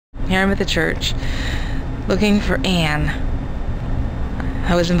Here I'm at the church looking for Anne.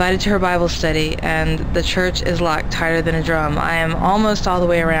 I was invited to her Bible study, and the church is locked tighter than a drum. I am almost all the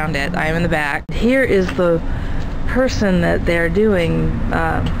way around it. I am in the back. Here is the person that they're doing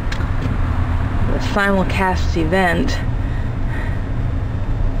the simulcast event.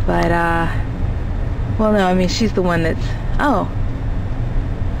 But, well, no, I mean, she's the one that's... Oh.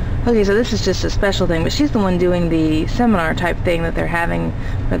 Okay, so this is just a special thing, but she's the one doing the seminar type thing that they're having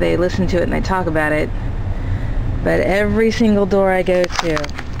where they listen to it and they talk about it. But every single door I go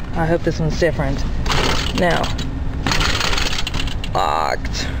to, I hope this one's different. No.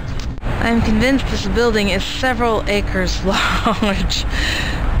 Locked. I'm convinced this building is several acres large,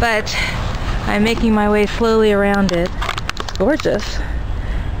 but I'm making my way slowly around it. Gorgeous.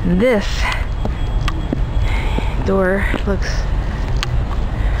 And this door looks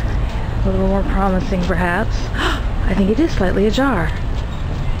a little more promising, perhaps. I think it is slightly ajar.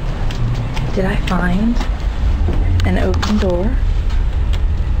 Did I find an open door?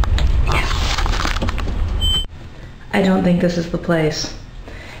 Yes. I don't think this is the place.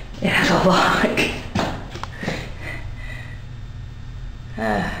 It has a lock.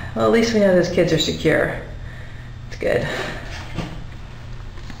 Well, at least we know those kids are secure. It's good.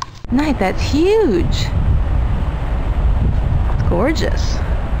 Night, that's huge. It's gorgeous.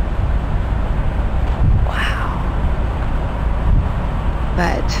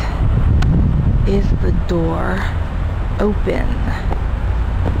 But is the door open?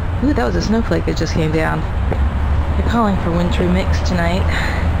 Ooh, that was a snowflake that just came down. They're calling for wintry mix tonight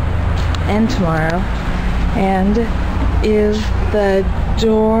and tomorrow. And is the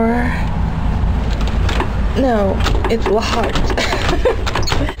door... No, it's locked.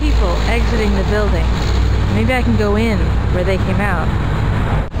 People exiting the building. Maybe I can go in where they came out.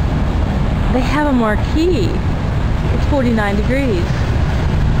 They have a marquee. It's 49 degrees.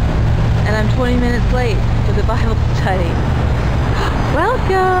 And I'm 20 minutes late for the Bible study.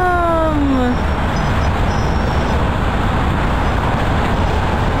 Welcome!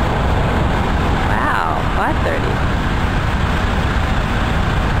 Wow, 5:30.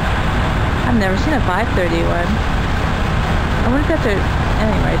 I've never seen a 5:30 one. I wonder if that's a...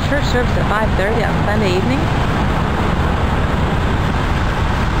 Anyway, church service at 5:30 on Sunday evening?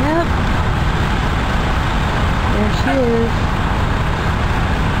 Yep. There she is.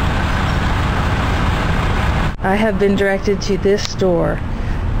 I have been directed to this door,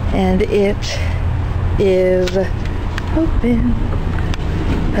 and it is open.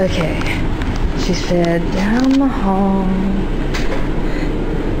 Okay, she said down the hall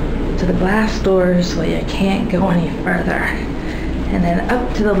to the glass doors where you can't go any further, and then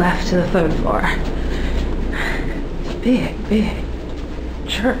up to the left to the 3rd floor. It's a big, big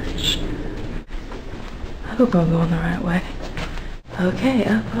church. I hope I'm going the right way. Okay,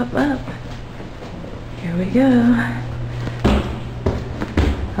 up, up, up. Here we go.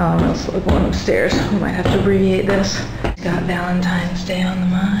 Oh, I'm also going upstairs. We might have to abbreviate this. Got Valentine's Day on the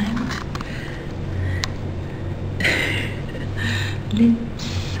mind.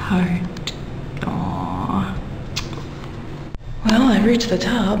 Lips, heart. Aww. Well, I've reached the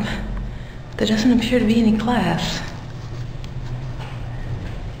top. There doesn't appear to be any class.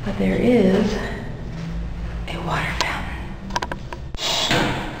 But there is a water fountain.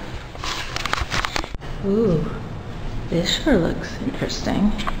 Ooh, this sure looks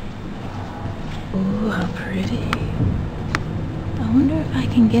interesting. Ooh, how pretty. I wonder if I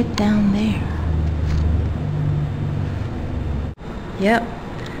can get down there. Yep,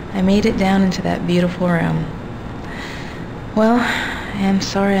 I made it down into that beautiful room. Well, I am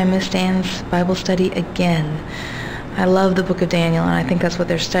sorry I missed Anne's Bible study again. I love the book of Daniel, and I think that's what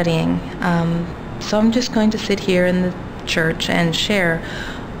they're studying. So I'm just going to sit here in the church and share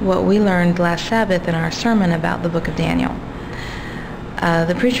what we learned last Sabbath in our sermon about the book of Daniel.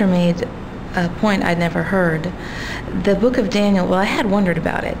 The preacher made a point I'd never heard. The book of Daniel, well, I had wondered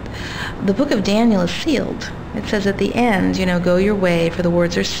about it. The book of Daniel is sealed. It says at the end, you know, go your way, for the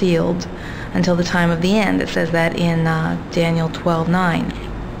words are sealed until the time of the end. It says that in Daniel 12:9.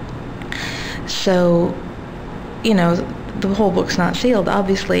 So, you know, the whole book's not sealed.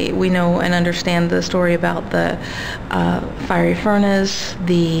 Obviously, we know and understand the story about the fiery furnace,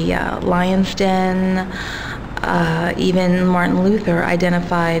 the lion's den. Even Martin Luther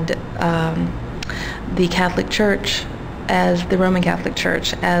identified the Catholic Church as the Roman Catholic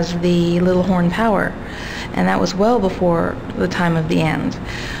Church as the little horn power, and that was well before the time of the end,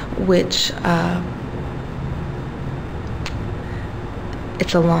 which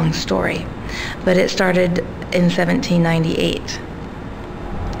it's a long story, but it started in 1798.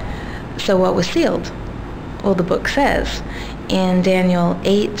 So what was sealed? Well, the book says in Daniel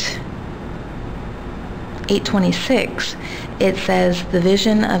 8:26, it says, "The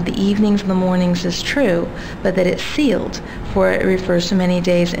vision of the evenings and the mornings is true, but that it's sealed, for it refers to many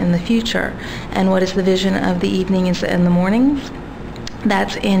days in the future." And what is the vision of the evenings and the mornings?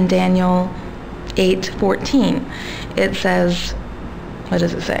 That's in Daniel 8:14. It says, what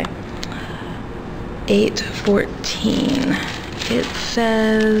does it say? 8:14. It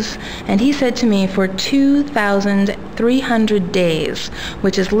says, "And he said to me, for 2,300 days,"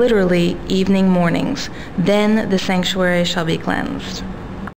 which is literally evening mornings, "then the sanctuary shall be cleansed."